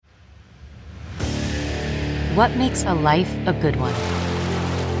What makes a life a good one?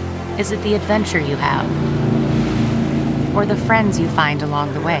 Is it the adventure you have? Or the friends you find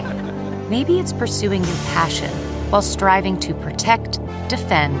along the way? Maybe it's pursuing your passion while striving to protect,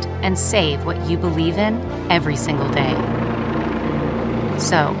 defend, and save what you believe in every single day.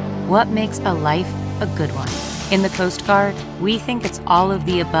 So, what makes a life a good one? In the Coast Guard, we think it's all of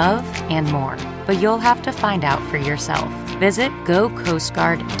the above and more, but you'll have to find out for yourself. Visit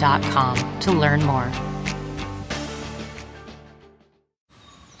gocoastguard.com to learn more.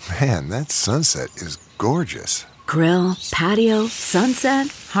 Man, that sunset is gorgeous. Grill, patio, sunset.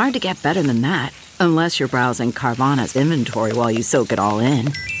 Hard to get better than that. Unless you're browsing Carvana's inventory while you soak it all in.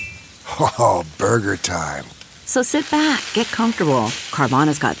 Oh, burger time. So sit back, get comfortable.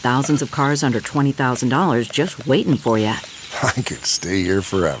 Carvana's got thousands of cars under $20,000 just waiting for you. I could stay here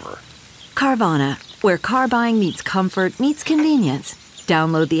forever. Carvana, where car buying meets comfort meets convenience.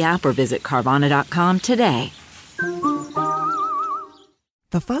 Download the app or visit Carvana.com today.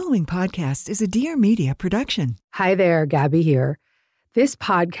 The following podcast is a Dear Media production. Hi there, Gabby here. This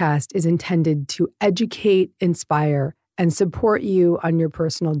podcast is intended to educate, inspire, and support you on your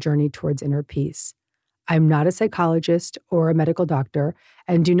personal journey towards inner peace. I'm not a psychologist or a medical doctor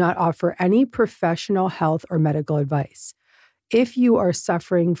and do not offer any professional health or medical advice. If you are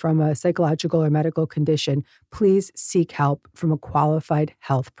suffering from a psychological or medical condition, please seek help from a qualified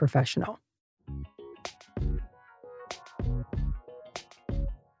health professional.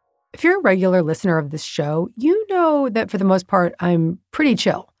 If you're a regular listener of this show, you know that for the most part, I'm pretty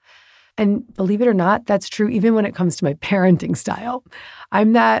chill. And believe it or not, that's true even when it comes to my parenting style.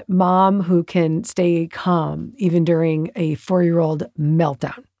 I'm that mom who can stay calm even during a 4-year-old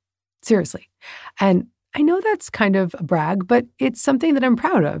meltdown. Seriously. And I know that's kind of a brag, but it's something that I'm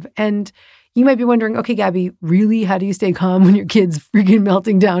proud of. And you might be wondering, okay, Gabby, really? How do you stay calm when your kid's freaking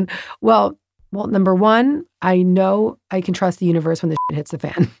melting down? Well, number one, I know I can trust the universe when the shit hits the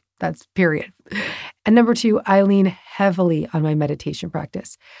fan. That's period. And number two, I lean heavily on my meditation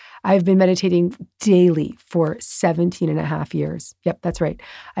practice. I've been meditating daily for 17 and a half years. Yep, that's right.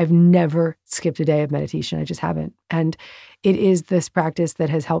 I've never skipped a day of meditation. I just haven't. And it is this practice that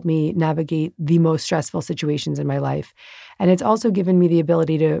has helped me navigate the most stressful situations in my life. And it's also given me the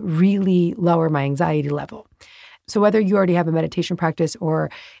ability to really lower my anxiety level. So whether you already have a meditation practice or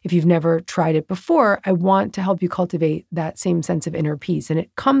if you've never tried it before, I want to help you cultivate that same sense of inner peace. And it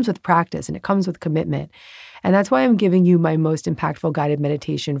comes with practice and it comes with commitment. And that's why I'm giving you my most impactful guided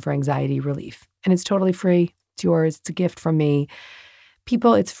meditation for anxiety relief. And it's totally free. It's yours. It's a gift from me.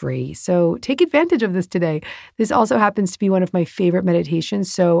 People, it's free. So take advantage of this today. This also happens to be one of my favorite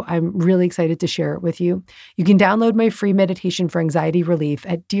meditations, so I'm really excited to share it with you. You can download my free meditation for anxiety relief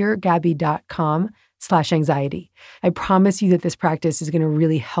at deargabby.com/anxiety. I promise you that this practice is going to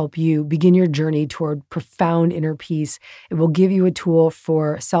really help you begin your journey toward profound inner peace. It will give you a tool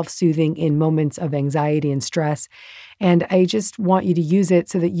for self-soothing in moments of anxiety and stress. And I just want you to use it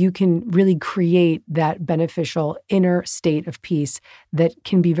so that you can really create that beneficial inner state of peace that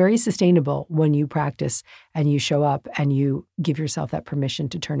can be very sustainable when you practice and you show up and you give yourself that permission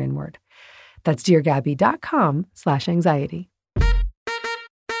to turn inward. That's deargabby.com/anxiety.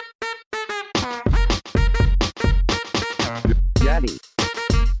 Gabby.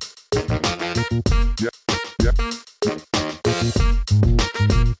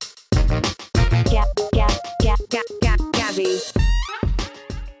 Gabby.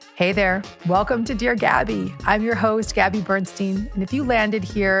 Hey there. Welcome to Dear Gabby. I'm your host, Gabby Bernstein. And if you landed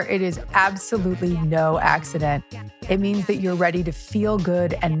here, it is absolutely no accident. It means that you're ready to feel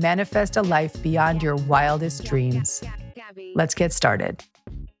good and manifest a life beyond your wildest dreams. Let's get started.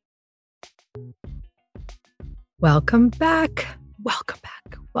 Welcome back. Welcome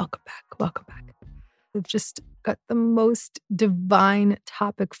back. Welcome back. Welcome back. We've just got the most divine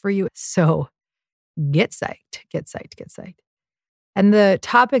topic for you. So get psyched, get psyched, get psyched. And the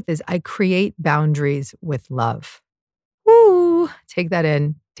topic is I create boundaries with love. Woo! Take that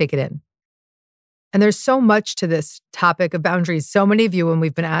in, take it in. And there's so much to this topic of boundaries. So many of you, when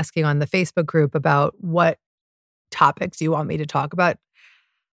we've been asking on the Facebook group about what topics do you want me to talk about,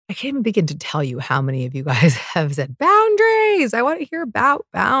 I can't even begin to tell you how many of you guys have said boundaries. I want to hear about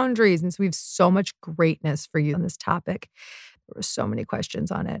boundaries. And so we have so much greatness for you on this topic. There were so many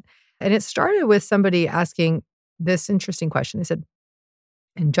questions on it. And it started with somebody asking this interesting question. They said,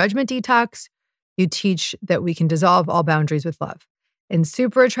 in Judgment Detox, you teach that we can dissolve all boundaries with love. In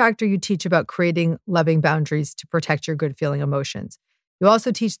Super Attractor, you teach about creating loving boundaries to protect your good feeling emotions. You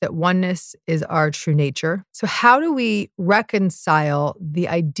also teach that oneness is our true nature. So how do we reconcile the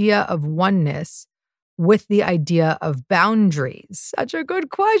idea of oneness with the idea of boundaries? Such a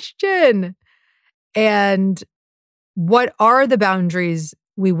good question. And what are the boundaries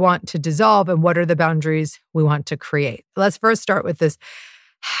we want to dissolve and what are the boundaries we want to create? Let's first start with this.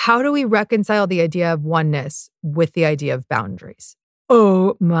 How do we reconcile the idea of oneness with the idea of boundaries?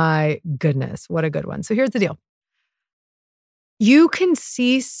 Oh my goodness, what a good one. So here's the deal. You can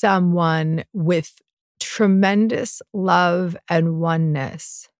see someone with tremendous love and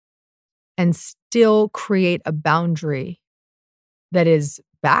oneness and still create a boundary that is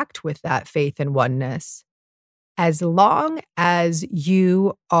backed with that faith and oneness, as long as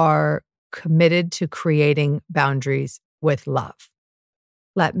you are committed to creating boundaries with love.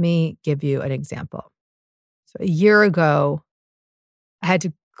 Let me give you an example. So a year ago, I had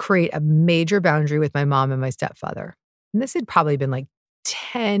to create a major boundary with my mom and my stepfather. And this had probably been like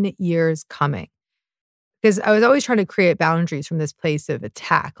 10 years coming, because I was always trying to create boundaries from this place of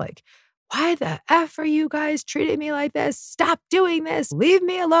attack. Like, why the F are you guys treating me like this? Stop doing this. Leave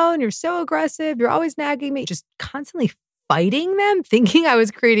me alone. You're so aggressive. You're always nagging me. Just constantly fighting them, thinking I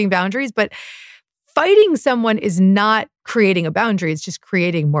was creating boundaries. But fighting someone is not creating a boundary. It's just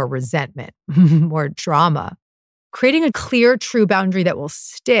creating more resentment, more drama. Creating a clear, true boundary that will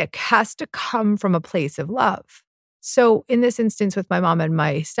stick has to come from a place of love. So in this instance with my mom and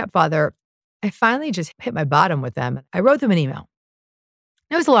my stepfather, I finally just hit my bottom with them. I wrote them an email.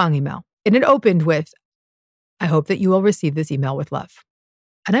 It was a long email. And it opened with, I hope that you will receive this email with love.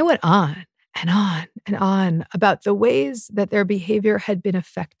 And I went on and on and on about the ways that their behavior had been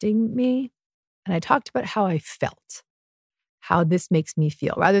affecting me. And I talked about how I felt, how this makes me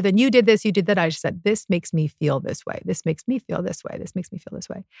feel. Rather than you did this, you did that, I just said, this makes me feel this way. This makes me feel this way. This makes me feel this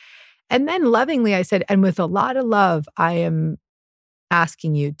way. And then lovingly, I said, and with a lot of love, I am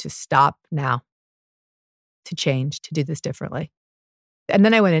asking you to stop now, to change, to do this differently. And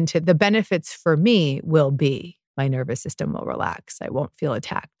then I went into the benefits for me will be my nervous system will relax. I won't feel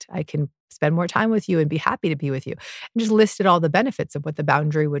attacked. I can spend more time with you and be happy to be with you. And just listed all the benefits of what the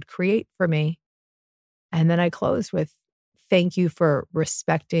boundary would create for me. And then I closed with, thank you for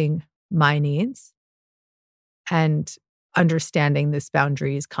respecting my needs and understanding this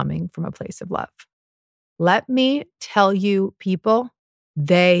boundary is coming from a place of love. Let me tell you, people,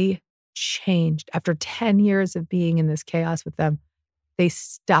 they changed. After 10 years of being in this chaos with them, they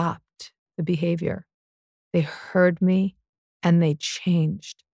stopped the behavior. They heard me and they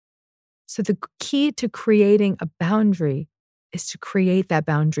changed. So the key to creating a boundary is to create that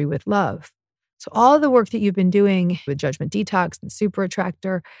boundary with love. So all the work that you've been doing with Judgment Detox and Super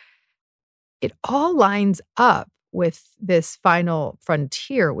Attractor, it all lines up with this final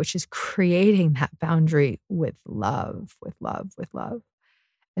frontier, which is creating that boundary with love, with love, with love.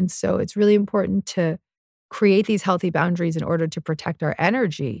 And so it's really important to create these healthy boundaries in order to protect our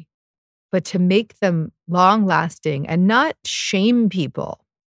energy, but to make them long-lasting and not shame people,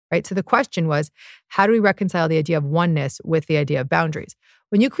 right? So the question was, how do we reconcile the idea of oneness with the idea of boundaries?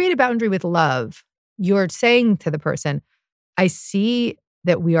 When you create a boundary with love, you're saying to the person, I see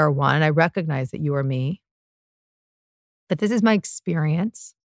that we are one. I recognize that you are me. But this is my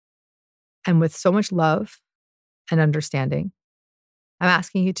experience. And with so much love and understanding, I'm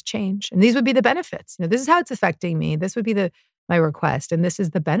asking you to change. And these would be the benefits. This is how it's affecting me. This would be my request. And this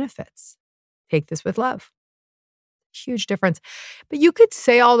is the benefits. Take this with love. Huge difference. But you could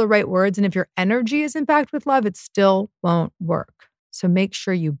say all the right words. And if your energy isn't backed with love, it still won't work. So make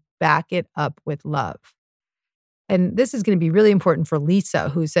sure you back it up with love. And this is going to be really important for Lisa,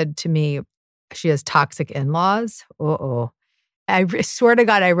 who said to me, she has toxic in-laws. I swear to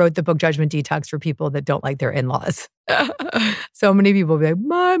God, I wrote the book Judgment Detox for people that don't like their in-laws. So many people will be like,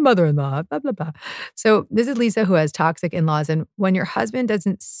 my mother-in-law, blah, blah, blah. So this is Lisa who has toxic in-laws. And when your husband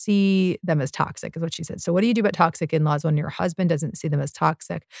doesn't see them as toxic, is what she said. So what do you do about toxic in-laws when your husband doesn't see them as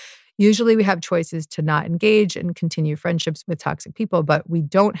toxic? Usually we have choices to not engage and continue friendships with toxic people, but we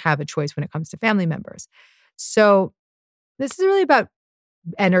don't have a choice when it comes to family members. So this is really about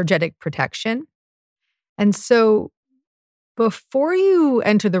energetic protection. And so before you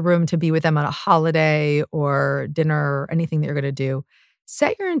enter the room to be with them on a holiday or dinner or anything that you're going to do,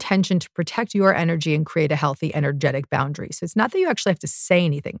 set your intention to protect your energy and create a healthy energetic boundary. So it's not that you actually have to say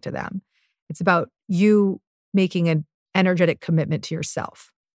anything to them. It's about you making an energetic commitment to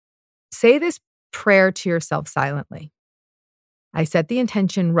yourself. Say this prayer to yourself silently. I set the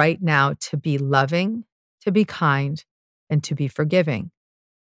intention right now to be loving, to be kind, and to be forgiving.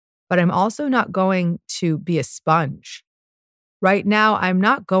 But I'm also not going to be a sponge. Right now, I'm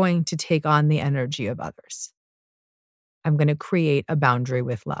not going to take on the energy of others. I'm going to create a boundary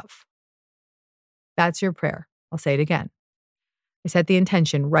with love. That's your prayer. I'll say it again. I set the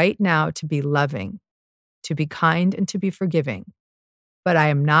intention right now to be loving, to be kind, and to be forgiving. but I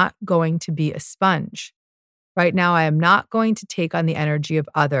am not going to be a sponge. Right now, I am not going to take on the energy of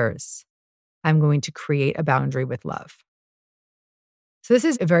others. I'm going to create a boundary with love. So this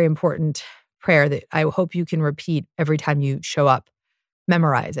is a very important prayer that I hope you can repeat every time you show up.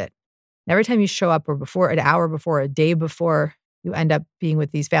 Memorize it. And every time you show up, or before, an hour before, a day before you end up being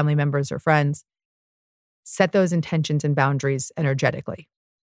with these family members or friends, set those intentions and boundaries energetically.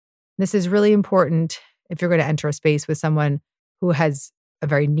 This is really important if you're going to enter a space with someone who has a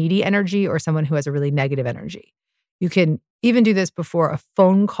very needy energy or someone who has a really negative energy. You can even do this before a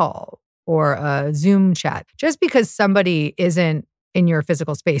phone call or a Zoom chat. Just because somebody isn't in your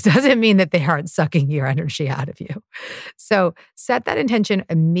physical space doesn't mean that they aren't sucking your energy out of you. So set that intention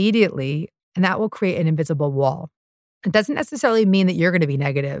immediately, and that will create an invisible wall. It doesn't necessarily mean that you're going to be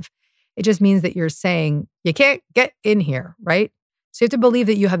negative. It just means that you're saying, you can't get in here, right? So you have to believe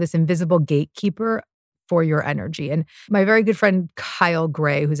that you have this invisible gatekeeper for your energy. And my very good friend, Kyle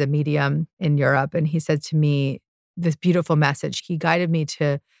Gray, who's a medium in Europe, and he said to me this beautiful message. He guided me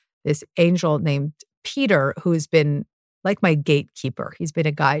to this angel named Peter, who's been like my gatekeeper. He's been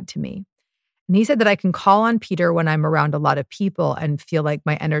a guide to me. And he said that I can call on Peter when I'm around a lot of people and feel like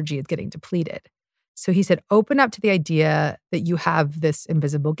my energy is getting depleted. So he said, open up to the idea that you have this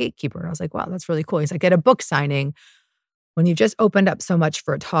invisible gatekeeper. And I was like, wow, that's really cool. He's like, at a book signing, when you just opened up so much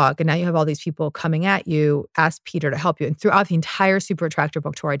for a talk and now you have all these people coming at you, ask Peter to help you. And throughout the entire Super Attractor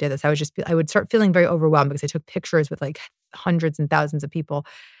book tour, I did this. I would start feeling very overwhelmed because I took pictures with like hundreds and thousands of people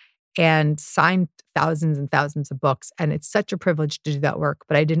and signed thousands and thousands of books. And it's such a privilege to do that work,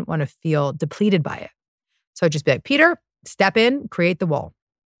 but I didn't want to feel depleted by it. So I'd just be like, Peter, step in, create the wall.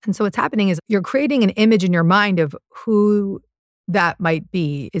 And so what's happening is you're creating an image in your mind of who that might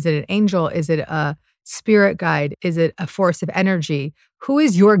be. Is it an angel? Is it a spirit guide? Is it a force of energy? Who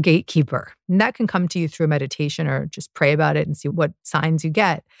is your gatekeeper? And that can come to you through meditation or just pray about it and see what signs you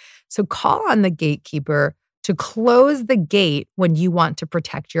get. So call on the gatekeeper to close the gate when you want to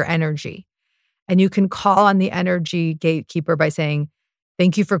protect your energy. And you can call on the energy gatekeeper by saying,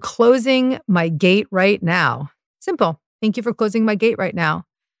 thank you for closing my gate right now. Simple. Thank you for closing my gate right now.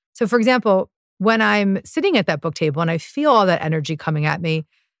 So for example, when I'm sitting at that book table and I feel all that energy coming at me,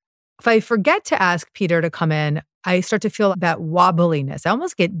 if I forget to ask Peter to come in, I start to feel that wobbliness. I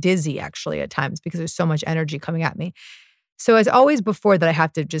almost get dizzy actually at times because there's so much energy coming at me. So as always before that, I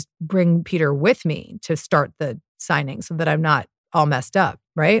have to just bring Peter with me to start the signing so that I'm not all messed up,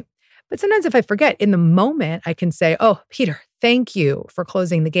 right? But sometimes if I forget, in the moment, I can say, oh, Peter, thank you for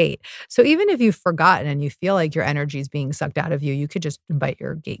closing the gate. So even if you've forgotten and you feel like your energy is being sucked out of you, you could just invite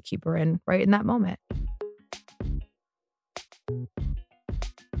your gatekeeper in right in that moment.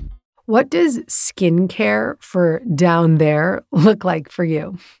 What does skincare for down there look like for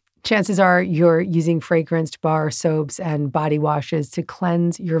you? Chances are you're using fragranced bar soaps and body washes to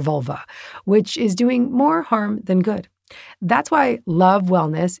cleanse your vulva, which is doing more harm than good. That's why Love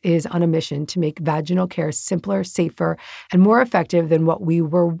Wellness is on a mission to make vaginal care simpler, safer, and more effective than what we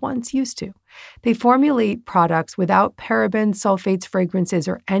were once used to. They formulate products without parabens, sulfates, fragrances,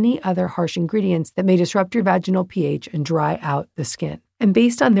 or any other harsh ingredients that may disrupt your vaginal pH and dry out the skin. And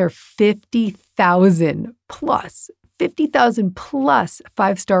based on their 50,000 plus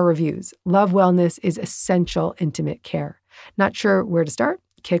 5-star reviews, Love Wellness is essential intimate care. Not sure where to start?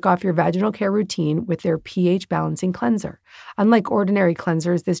 Kick off your vaginal care routine with their pH balancing cleanser. Unlike ordinary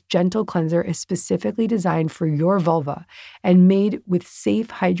cleansers, this gentle cleanser is specifically designed for your vulva and made with safe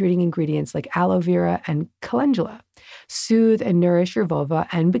hydrating ingredients like aloe vera and calendula. Soothe and nourish your vulva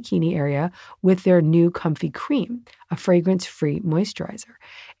and bikini area with their new Comfy Cream, a fragrance-free moisturizer.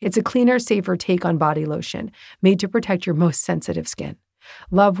 It's a cleaner, safer take on body lotion made to protect your most sensitive skin.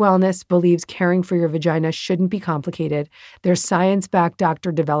 Love Wellness believes caring for your vagina shouldn't be complicated. Their science-backed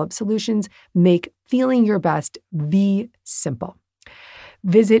doctor-developed solutions make feeling your best simple.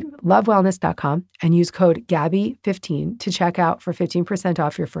 Visit lovewellness.com and use code GABBY15 to check out for 15%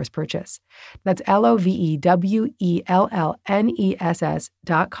 off your first purchase. That's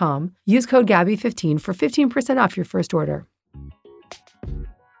LOVEWELLNESS.com. Use code GABBY15 for 15% off your first order.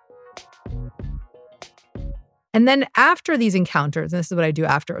 And then after these encounters, and this is what I do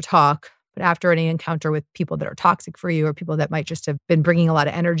after a talk, but after any encounter with people that are toxic for you or people that might just have been bringing a lot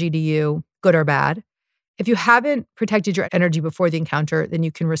of energy to you, good or bad, if you haven't protected your energy before the encounter, then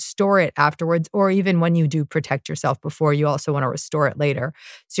you can restore it afterwards, or even when you do protect yourself before, you also want to restore it later.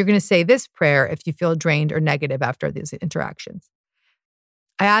 So you're going to say this prayer if you feel drained or negative after these interactions.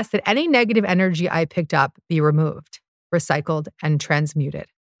 I ask that any negative energy I picked up be removed, recycled, and transmuted.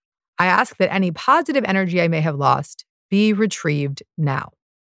 I ask that any positive energy I may have lost be retrieved now.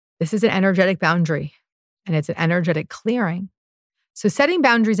 This is an energetic boundary, and it's an energetic clearing. So setting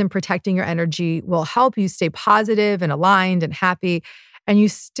boundaries and protecting your energy will help you stay positive and aligned and happy. And you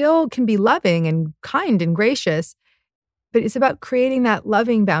still can be loving and kind and gracious. But it's about creating that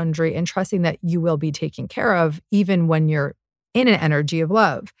loving boundary and trusting that you will be taken care of even when you're in an energy of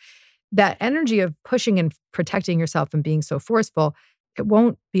love. That energy of pushing and protecting yourself and being so forceful, it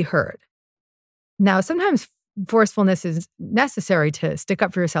won't be heard. Now, sometimes forcefulness is necessary to stick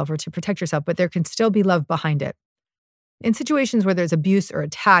up for yourself or to protect yourself, but there can still be love behind it. In situations where there's abuse or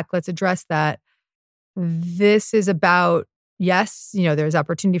attack, let's address that. This is about, yes, there's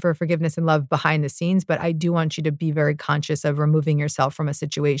opportunity for forgiveness and love behind the scenes, but I do want you to be very conscious of removing yourself from a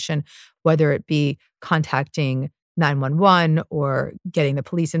situation, whether it be contacting 911 or getting the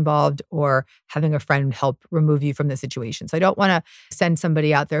police involved or having a friend help remove you from the situation. So I don't want to send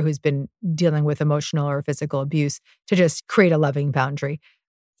somebody out there who's been dealing with emotional or physical abuse to just create a loving boundary.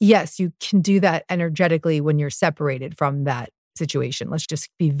 Yes, you can do that energetically when you're separated from that situation. Let's just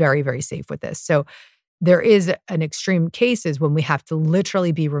be very, very safe with this. So there is an extreme cases when we have to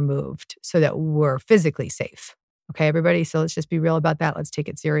literally be removed so that we're physically safe. Okay, everybody? So let's just be real about that. Let's take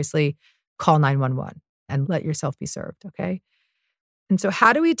it seriously. Call 911 and let yourself be served, okay? And so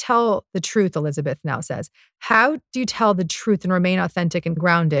how do we tell the truth, Elizabeth now says? How do you tell the truth and remain authentic and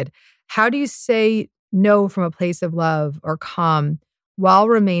grounded? How do you say no from a place of love or calm while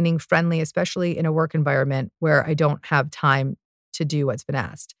remaining friendly, especially in a work environment where I don't have time to do what's been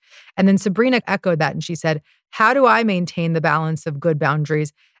asked? And then Sabrina echoed that and she said, how do I maintain the balance of good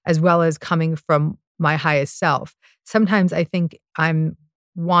boundaries as well as coming from my highest self? Sometimes I think I'm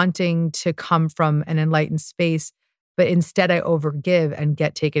wanting to come from an enlightened space, but instead I overgive and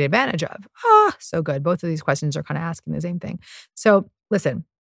get taken advantage of. So good. Both of these questions are kind of asking the same thing. So listen,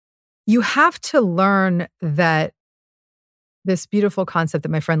 you have to learn that this beautiful concept that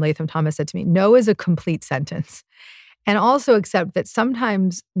my friend Latham Thomas said to me, no is a complete sentence. And also accept that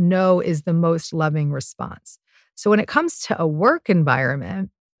sometimes no is the most loving response. So when it comes to a work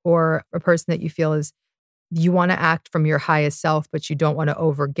environment or a person that you feel is you want to act from your highest self, but you don't want to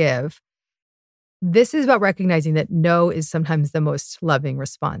overgive, this is about recognizing that no is sometimes the most loving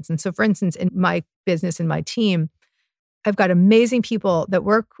response. And so, for instance, in my business and my team, I've got amazing people that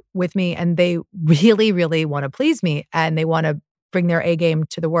work with me and they really, really want to please me and they want to bring their A game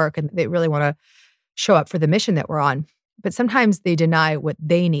to the work and they really want to show up for the mission that we're on. But sometimes they deny what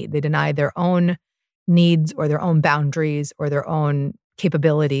they need. They deny their own needs or their own boundaries or their own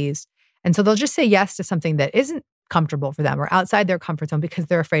capabilities. And so they'll just say yes to something that isn't comfortable for them or outside their comfort zone because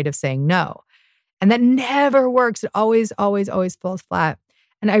they're afraid of saying no. And that never works. It always, always, always falls flat.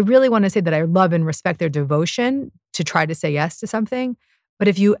 And I really want to say that I love and respect their devotion to try to say yes to something. But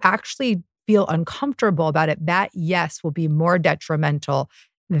if you actually feel uncomfortable about it, that yes will be more detrimental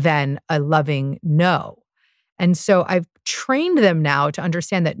than a loving no. And so I've trained them now to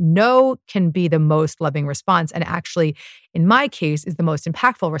understand that no can be the most loving response. And actually, in my case, is the most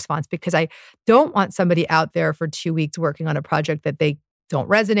impactful response because I don't want somebody out there for 2 weeks working on a project that they don't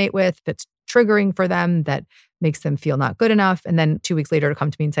resonate with, that's triggering for them, that makes them feel not good enough. And then 2 weeks later to come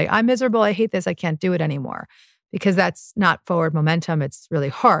to me and say, I'm miserable, I hate this, I can't do it anymore. Because that's not forward momentum, it's really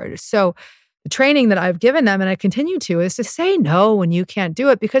hard. So the training that I've given them and I continue to is to say no when you can't do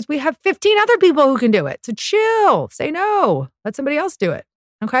it because we have 15 other people who can do it. So chill, say no, let somebody else do it,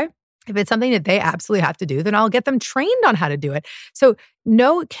 okay? If it's something that they absolutely have to do, then I'll get them trained on how to do it. So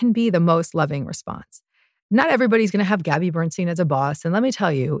no can be the most loving response. Not everybody's going to have Gabby Bernstein as a boss. And let me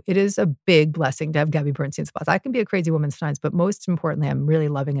tell you, it is a big blessing to have Gabby Bernstein as a boss. I can be a crazy woman sometimes, but most importantly, I'm really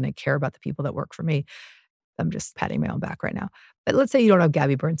loving and I care about the people that work for me. I'm just patting my own back right now. But let's say you don't have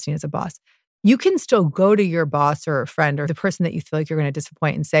Gabby Bernstein as a boss. You can still go to your boss or a friend or the person that you feel like you're going to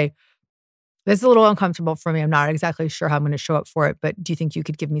disappoint and say, this is a little uncomfortable for me. I'm not exactly sure how I'm going to show up for it, but do you think you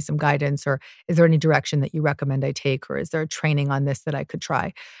could give me some guidance? Or is there any direction that you recommend I take? Or is there a training on this that I could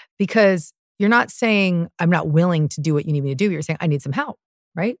try? Because you're not saying, I'm not willing to do what you need me to do. You're saying, I need some help,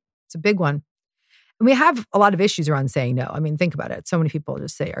 right? It's a big one. And we have a lot of issues around saying no. I mean, think about it. So many people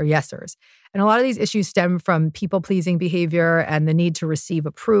just say are yesers. And a lot of these issues stem from people-pleasing behavior and the need to receive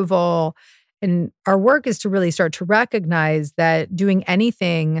approval. And our work is to really start to recognize that doing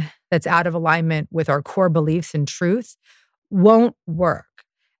anything that's out of alignment with our core beliefs and truth won't work.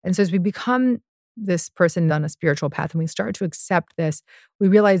 And so as we become this person on a spiritual path and we start to accept this, we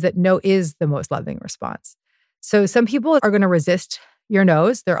realize that no is the most loving response. So some people are going to resist your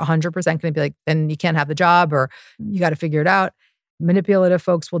no's. They're 100% going to be like, then you can't have the job or you got to figure it out. Manipulative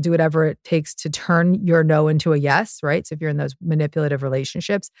folks will do whatever it takes to turn your no into a yes, right? So if you're in those manipulative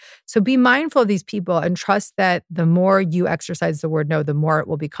relationships. So be mindful of these people and trust that the more you exercise the word no, the more it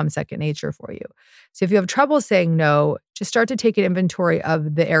will become second nature for you. So if you have trouble saying no, just start to take an inventory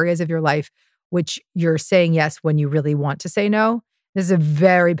of the areas of your life which you're saying yes when you really want to say no. This is a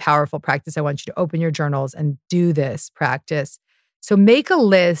very powerful practice. I want you to open your journals and do this practice. So make a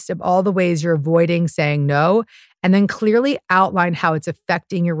list of all the ways you're avoiding saying no, and then clearly outline how it's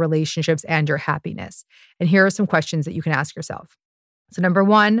affecting your relationships and your happiness. And here are some questions that you can ask yourself. So number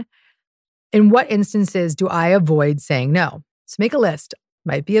one, in what instances do I avoid saying no? So make a list.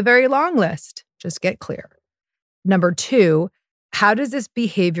 Might be a very long list. Just get clear. Number two, how does this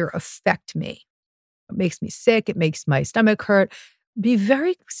behavior affect me? It makes me sick. It makes my stomach hurt. Be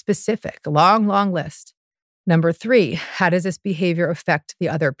very specific, long list. Number three, how does this behavior affect the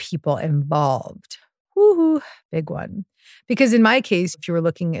other people involved? Woohoo, big one. Because in my case, if you were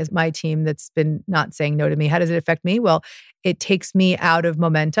looking at my team that's been not saying no to me, how does it affect me? Well, it takes me out of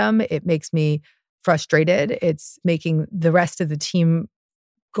momentum. It makes me frustrated. It's making the rest of the team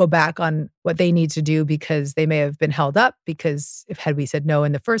go back on what they need to do because they may have been held up because had we said no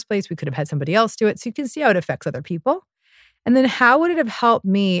in the first place, we could have had somebody else do it. So you can see how it affects other people. And then how would it have helped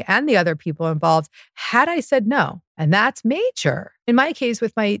me and the other people involved had I said no? And that's major. In my case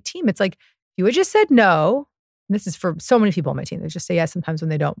with my team, it's like, you had just said no. And this is for so many people on my team. They just say yes sometimes when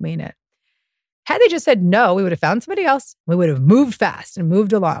they don't mean it. Had they just said no, we would have found somebody else. We would have moved fast and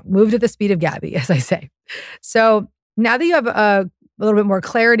moved along, moved at the speed of Gabby, as I say. So now that you have a little bit more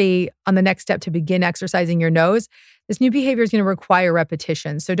clarity on the next step to begin exercising your no's, this new behavior is going to require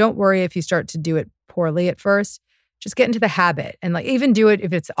repetition. So don't worry if you start to do it poorly at first. Just get into the habit and even do it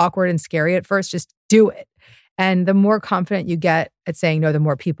if it's awkward and scary at first, just do it. And the more confident you get at saying no, the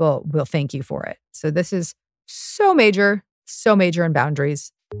more people will thank you for it. So this is so major in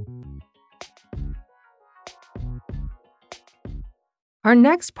boundaries. Our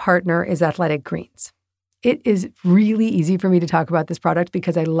next partner is Athletic Greens. It is really easy for me to talk about this product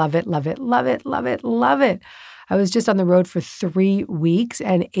because I love it. I was just on the road for 3 weeks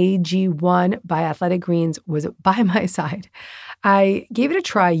and AG1 by Athletic Greens was by my side. I gave it a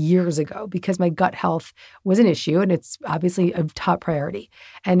try years ago because my gut health was an issue and it's obviously a top priority.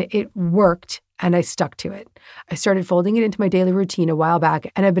 And it worked and I stuck to it. I started folding it into my daily routine a while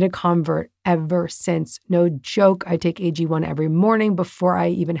back and I've been a convert ever since. No joke, I take AG1 every morning before I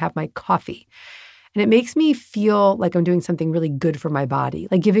even have my coffee. And it makes me feel like I'm doing something really good for my body,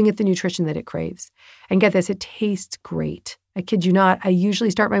 like giving it the nutrition that it craves. And get this, it tastes great. I kid you not, I usually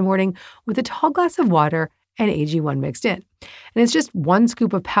start my morning with a tall glass of water and AG1 mixed in. And it's just 1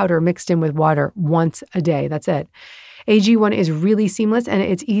 scoop of powder mixed in with water once a day. That's it. AG1 is really seamless and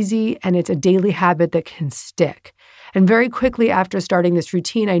it's easy and it's a daily habit that can stick. And very quickly after starting this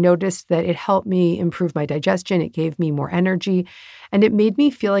routine, I noticed that it helped me improve my digestion. It gave me more energy and it made me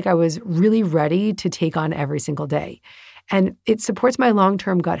feel like I was really ready to take on every single day. And it supports my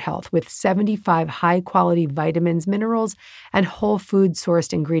long-term gut health with 75 high-quality vitamins, minerals, and whole food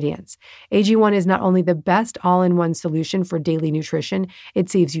sourced ingredients. AG1 is not only the best all-in-one solution for daily nutrition, it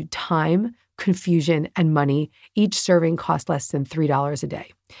saves you time, confusion, and money. Each serving costs less than $3 a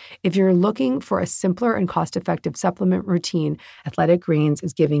day. If you're looking for a simpler and cost-effective supplement routine, Athletic Greens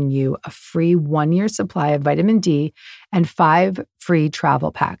is giving you a free 1-year supply of vitamin D and 5 free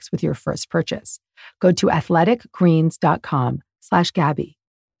travel packs with your first purchase. Go to athleticgreens.com/Gabby.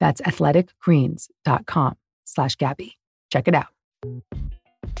 That's athleticgreens.com/Gabby. Check it out.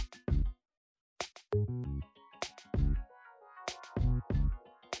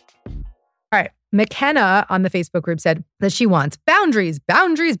 All right. McKenna on the Facebook group said that she wants boundaries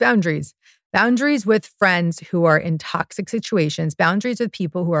with friends who are in toxic situations, boundaries with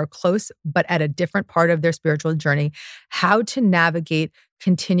people who are close but at a different part of their spiritual journey, how to navigate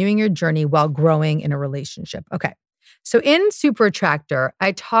continuing your journey while growing in a relationship. Okay. So in Super Attractor,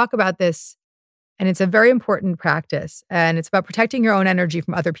 I talk about this and it's a very important practice and it's about protecting your own energy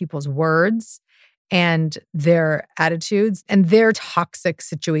from other people's words and their attitudes and their toxic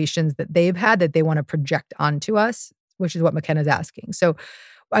situations that they've had that they want to project onto us, which is what McKenna's asking. So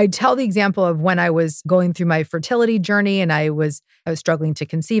I tell the example of when I was going through my fertility journey and I was struggling to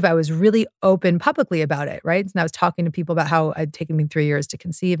conceive. I was really open publicly about it, right? And I was talking to people about how it'd taken me 3 years to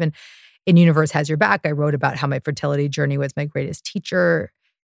conceive. And in Universe Has Your Back, I wrote about how my fertility journey was my greatest teacher.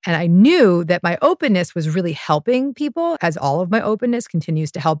 And I knew that my openness was really helping people, as all of my openness continues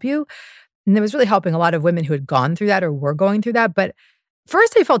to help you. And it was really helping a lot of women who had gone through that or were going through that. But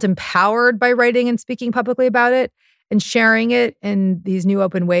first, I felt empowered by writing and speaking publicly about it and sharing it in these new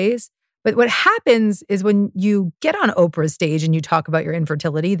open ways. But what happens is when you get on Oprah's stage and you talk about your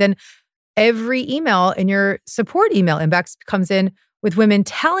infertility, then every email in your support email inbox comes in with women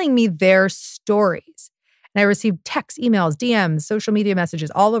telling me their stories. And I received texts, emails, DMs, social media messages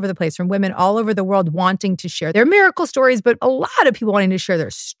all over the place from women all over the world wanting to share their miracle stories, but a lot of people wanting to share their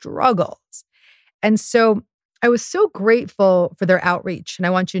struggles. And so I was so grateful for their outreach. And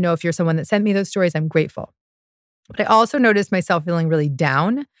I want you to know, if you're someone that sent me those stories, I'm grateful. But I also noticed myself feeling really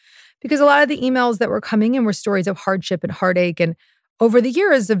down because a lot of the emails that were coming in were stories of hardship and heartache. And over the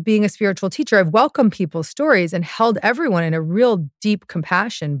years of being a spiritual teacher, I've welcomed people's stories and held everyone in a real deep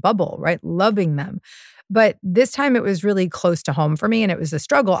compassion bubble, right? Loving them. But this time it was really close to home for me, and it was a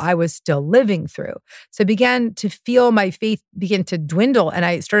struggle I was still living through. So I began to feel my faith begin to dwindle, and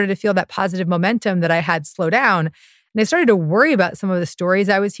I started to feel that positive momentum that I had slow down. And I started to worry about some of the stories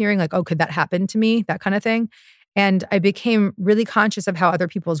I was hearing, like, oh, could that happen to me? That kind of thing. And I became really conscious of how other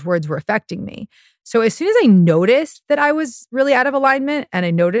people's words were affecting me. So as soon as I noticed that I was really out of alignment and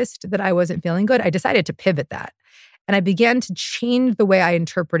I noticed that I wasn't feeling good, I decided to pivot that. And I began to change the way I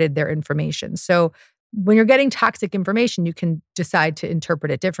interpreted their information. So when you're getting toxic information, you can decide to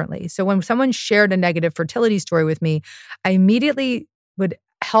interpret it differently. So when someone shared a negative fertility story with me, I immediately would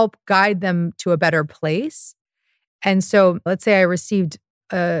help guide them to a better place. And so let's say I received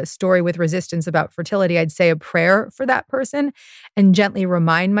a story with resistance about fertility, I'd say a prayer for that person and gently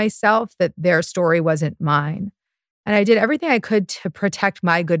remind myself that their story wasn't mine. And I did everything I could to protect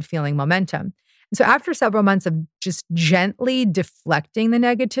my good feeling momentum. And so after several months of just gently deflecting the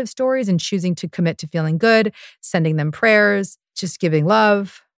negative stories and choosing to commit to feeling good, sending them prayers, just giving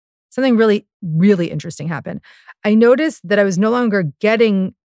love, something really, really interesting happened. I noticed that I was no longer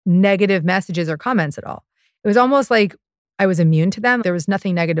getting negative messages or comments at all. It was almost like I was immune to them. There was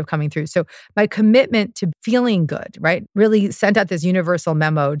nothing negative coming through. So my commitment to feeling good, right, really sent out this universal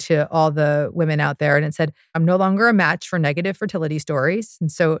memo to all the women out there. And it said, I'm no longer a match for negative fertility stories.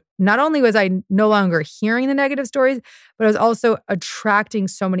 And so not only was I no longer hearing the negative stories, but I was also attracting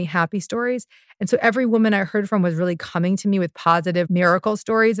so many happy stories. And so every woman I heard from was really coming to me with positive miracle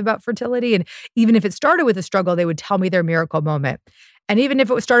stories about fertility. And even if it started with a struggle, they would tell me their miracle moment. And even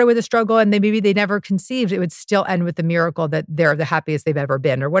if it started with a struggle and maybe they never conceived, it would still end with the miracle that they're the happiest they've ever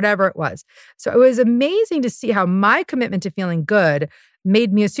been or whatever it was. So it was amazing to see how my commitment to feeling good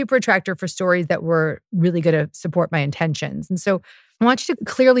made me a super attractor for stories that were really going to support my intentions. And so I want you to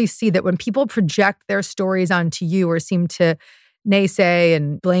clearly see that when people project their stories onto you or seem to naysay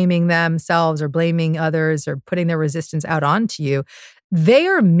and blaming themselves or blaming others or putting their resistance out onto you, they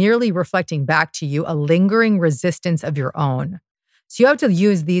are merely reflecting back to you a lingering resistance of your own. So you have to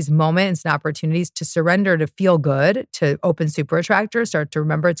use these moments and opportunities to surrender to feel good, to open super attractor, start to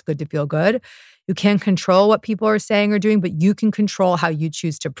remember it's good to feel good. You can't control what people are saying or doing, but you can control how you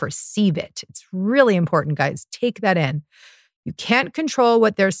choose to perceive it. It's really important, guys. Take that in. You can't control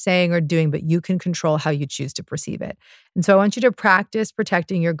what they're saying or doing, but you can control how you choose to perceive it. And so I want you to practice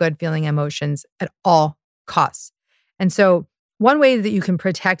protecting your good feeling emotions at all costs. And so one way that you can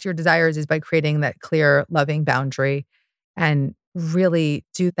protect your desires is by creating that clear, loving boundary and really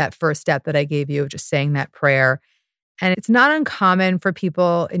do that first step that I gave you of just saying that prayer. And it's not uncommon for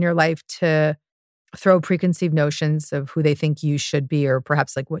people in your life to throw preconceived notions of who they think you should be or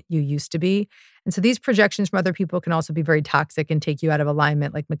perhaps like what you used to be. And so these projections from other people can also be very toxic and take you out of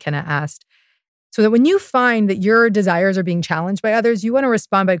alignment, like McKenna asked. So that when you find that your desires are being challenged by others, you want to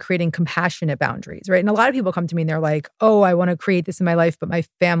respond by creating compassionate boundaries, right? And a lot of people come to me and they're like, oh, I want to create this in my life, but my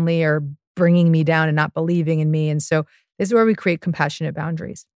family are bringing me down and not believing in me. And so this is where we create compassionate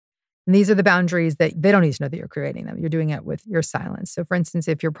boundaries. And these are the boundaries that they don't need to know that you're creating them. You're doing it with your silence. So for instance,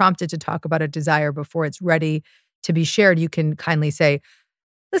 if you're prompted to talk about a desire before it's ready to be shared, you can kindly say,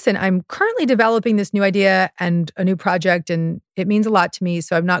 listen, I'm currently developing this new idea and a new project, and it means a lot to me.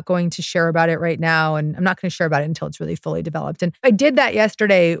 So I'm not going to share about it right now. And I'm not going to share about it until it's really fully developed. And I did that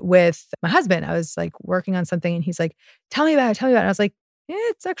yesterday with my husband. I was like working on something and he's like, tell me about it. And I was like,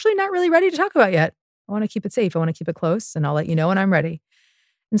 it's actually not really ready to talk about yet. I want to keep it safe. I want to keep it close, and I'll let you know when I'm ready.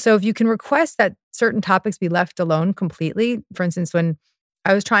 And so if you can request that certain topics be left alone completely, for instance, when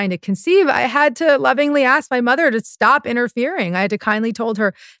I was trying to conceive, I had to lovingly ask my mother to stop interfering. I had to kindly told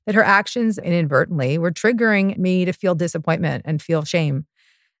her that her actions inadvertently were triggering me to feel disappointment and feel shame.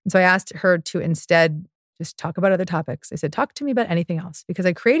 And so I asked her to instead just talk about other topics. I said, talk to me about anything else, because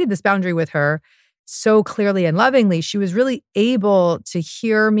I created this boundary with her so clearly and lovingly. She was really able to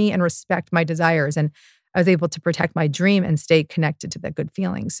hear me and respect my desires. And I was able to protect my dream and stay connected to that good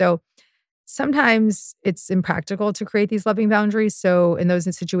feeling. So Sometimes it's impractical to create these loving boundaries. So in those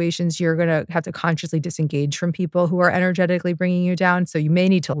situations, you're going to have to consciously disengage from people who are energetically bringing you down. So you may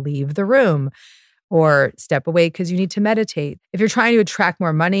need to leave the room or step away because you need to meditate. If you're trying to attract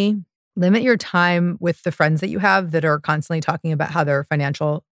more money, limit your time with the friends that you have that are constantly talking about how their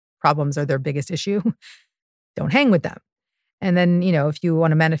financial problems are their biggest issue. Don't hang with them. And then, if you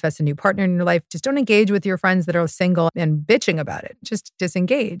want to manifest a new partner in your life, just don't engage with your friends that are single and bitching about it. Just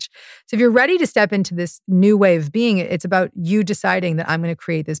disengage. So if you're ready to step into this new way of being, it's about you deciding that I'm going to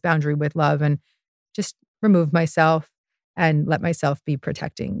create this boundary with love and just remove myself and let myself be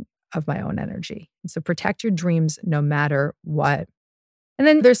protecting of my own energy. And so protect your dreams no matter what. And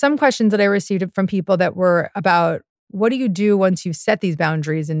then there's some questions that I received from people that were about, what do you do once you've set these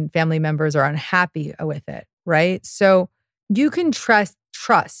boundaries and family members are unhappy with it, right? So you can trust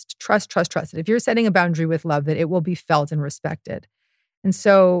that if you're setting a boundary with love, that it will be felt and respected. And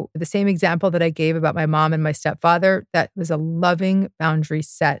so the same example that I gave about my mom and my stepfather, that was a loving boundary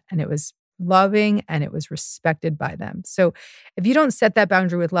set, and it was loving and it was respected by them. So if you don't set that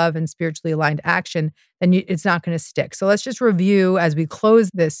boundary with love and spiritually aligned action, then it's not going to stick. So let's just review as we close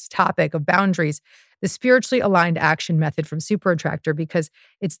this topic of boundaries, the spiritually aligned action method from Super Attractor, because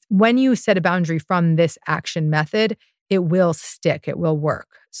it's when you set a boundary from this action method, it will stick, it will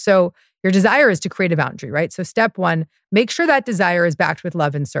work. So your desire is to create a boundary, right? So step one, make sure that desire is backed with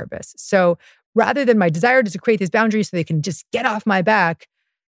love and service. So rather than my desire is to create these boundaries so they can just get off my back,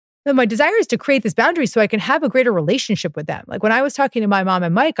 no, my desire is to create this boundary so I can have a greater relationship with them. Like when I was talking to my mom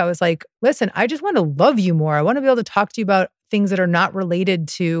and Mike, I was like, listen, I just want to love you more. I want to be able to talk to you about things that are not related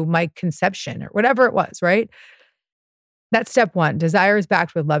to my conception or whatever it was, right? That's step one. Desire is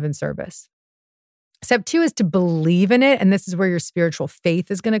backed with love and service. Step two is to believe in it. And this is where your spiritual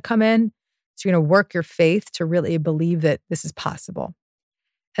faith is going to come in. So you're going to work your faith to really believe that this is possible.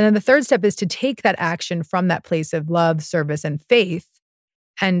 And then the third step is to take that action from that place of love, service, and faith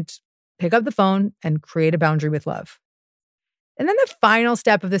and pick up the phone and create a boundary with love. And then the final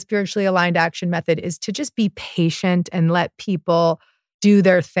step of the spiritually aligned action method is to just be patient and let people do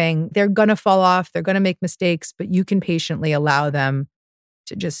their thing. They're going to fall off. They're going to make mistakes, but you can patiently allow them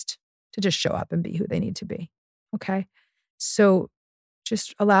to just show up and be who they need to be. Okay? So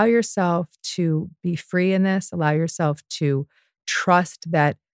just allow yourself to be free in this. Allow yourself to trust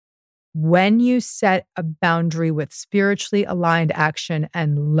that when you set a boundary with spiritually aligned action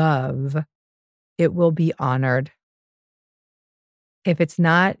and love, it will be honored. If it's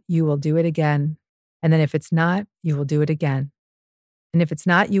not, you will do it again. And then if it's not, you will do it again. And if it's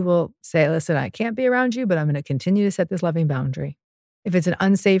not, you will say, listen, I can't be around you, but I'm going to continue to set this loving boundary. If it's an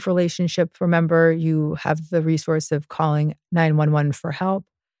unsafe relationship, remember you have the resource of calling 911 for help,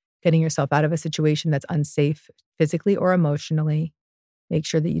 getting yourself out of a situation that's unsafe physically or emotionally. Make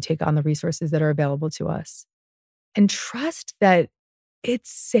sure that you take on the resources that are available to us. And trust that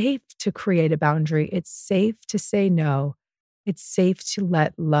it's safe to create a boundary. It's safe to say no. It's safe to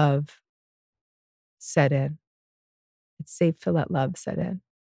let love set in. It's safe to let love set in.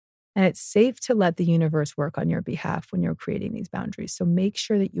 And it's safe to let the universe work on your behalf when you're creating these boundaries. So make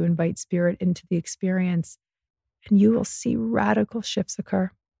sure that you invite spirit into the experience and you will see radical shifts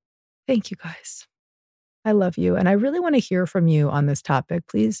occur. Thank you, guys. I love you. And I really want to hear from you on this topic.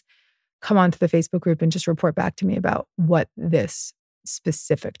 Please come onto the Facebook group and just report back to me about what this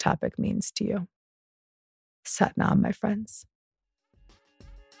specific topic means to you. Sat Nam, my friends.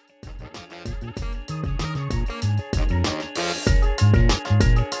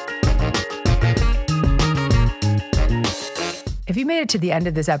 If you made it to the end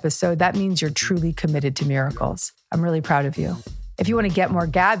of this episode, that means you're truly committed to miracles. I'm really proud of you. If you want to get more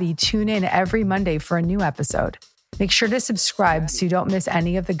Gabby, tune in every Monday for a new episode. Make sure to subscribe so you don't miss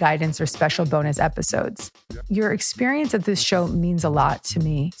any of the guidance or special bonus episodes. Your experience at this show means a lot to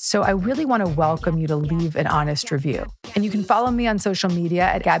me, so I really want to welcome you to leave an honest review. And you can follow me on social media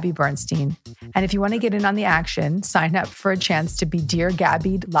at Gabby Bernstein. And if you want to get in on the action, sign up for a chance to be Dear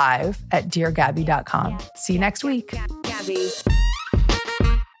Gabby live at deargabby.com. See you next week. Gabby.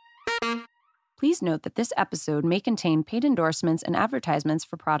 Please note that this episode may contain paid endorsements and advertisements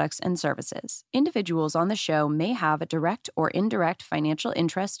for products and services. Individuals on the show may have a direct or indirect financial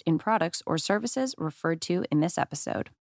interest in products or services referred to in this episode.